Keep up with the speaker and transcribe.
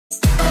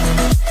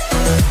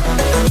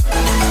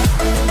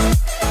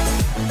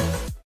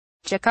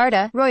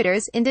JAKARTA,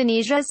 Reuters.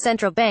 Indonesia's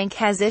central bank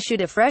has issued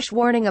a fresh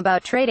warning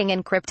about trading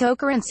in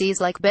cryptocurrencies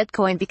like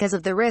Bitcoin because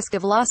of the risk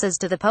of losses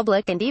to the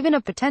public and even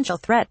a potential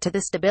threat to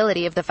the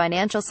stability of the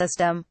financial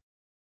system.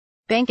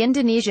 Bank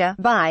Indonesia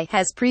 (BI)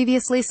 has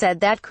previously said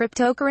that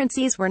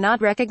cryptocurrencies were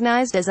not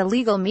recognized as a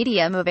legal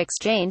medium of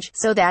exchange,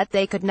 so that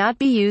they could not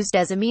be used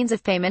as a means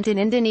of payment in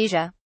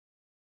Indonesia.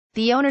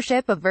 The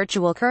ownership of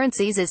virtual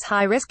currencies is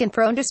high risk and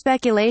prone to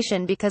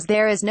speculation because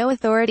there is no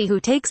authority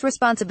who takes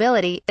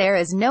responsibility, there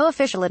is no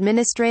official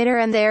administrator,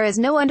 and there is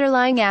no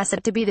underlying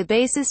asset to be the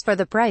basis for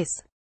the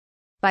price.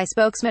 BI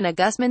spokesman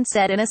Agusman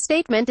said in a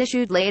statement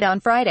issued late on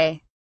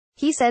Friday.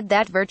 He said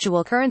that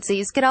virtual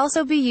currencies could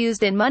also be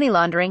used in money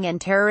laundering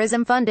and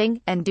terrorism funding,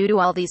 and due to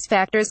all these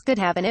factors could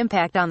have an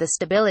impact on the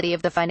stability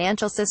of the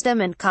financial system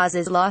and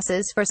causes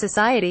losses for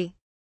society.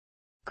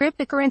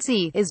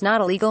 Cryptocurrency is not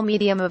a legal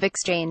medium of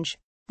exchange.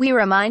 We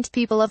remind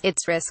people of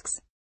its risks.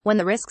 When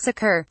the risks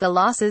occur, the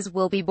losses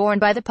will be borne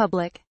by the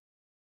public.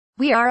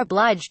 We are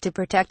obliged to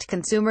protect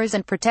consumers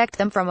and protect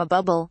them from a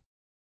bubble.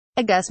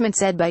 Agusman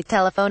said by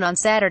telephone on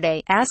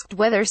Saturday. Asked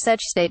whether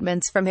such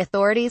statements from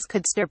authorities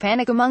could stir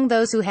panic among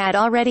those who had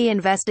already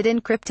invested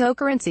in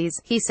cryptocurrencies,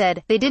 he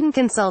said, "They didn't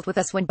consult with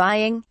us when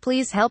buying.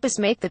 Please help us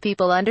make the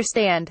people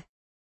understand."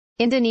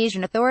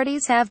 Indonesian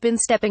authorities have been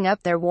stepping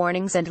up their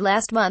warnings, and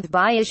last month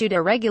BI issued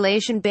a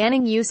regulation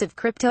banning use of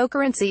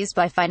cryptocurrencies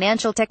by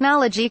financial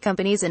technology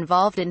companies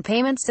involved in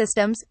payment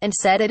systems, and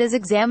said it is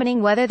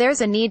examining whether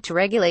there's a need to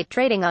regulate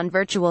trading on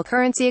virtual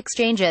currency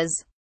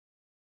exchanges.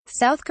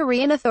 South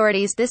Korean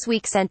authorities this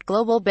week sent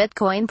global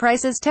Bitcoin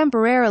prices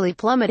temporarily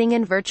plummeting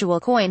in virtual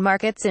coin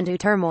markets into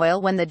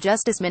turmoil when the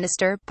Justice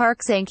Minister,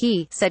 Park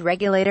Sang-hee, said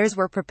regulators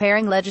were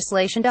preparing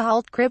legislation to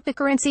halt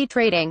cryptocurrency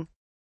trading.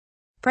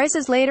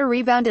 Prices later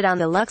rebounded on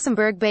the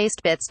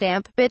Luxembourg-based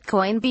Bitstamp.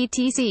 Bitcoin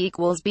BTC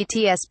equals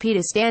BTSP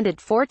to stand at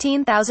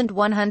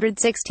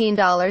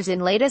 $14,116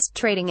 in latest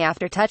trading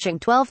after touching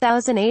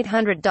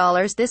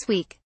 $12,800 this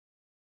week.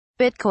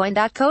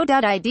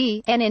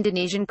 Bitcoin.co.id, an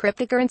Indonesian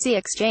cryptocurrency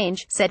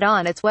exchange, said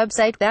on its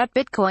website that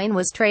Bitcoin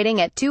was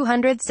trading at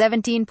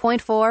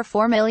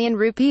 217.44 million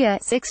rupiah,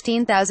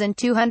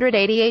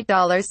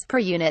 $16,288 per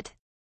unit.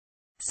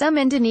 Some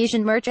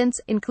Indonesian merchants,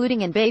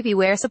 including an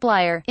babywear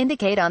supplier,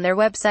 indicate on their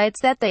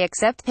websites that they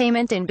accept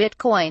payment in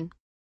Bitcoin.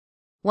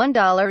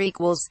 $1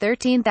 equals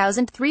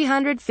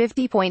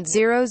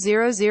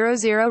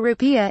 13,350.0000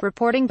 rupiah,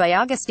 reporting by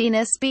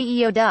Augustinus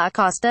Beo da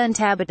Costa and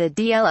Tabata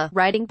Diella,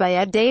 writing by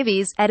Ed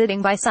Davies,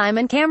 editing by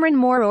Simon Cameron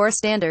Moore.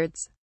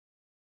 Standards.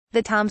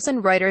 The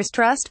Thomson Reuters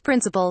Trust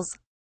Principles.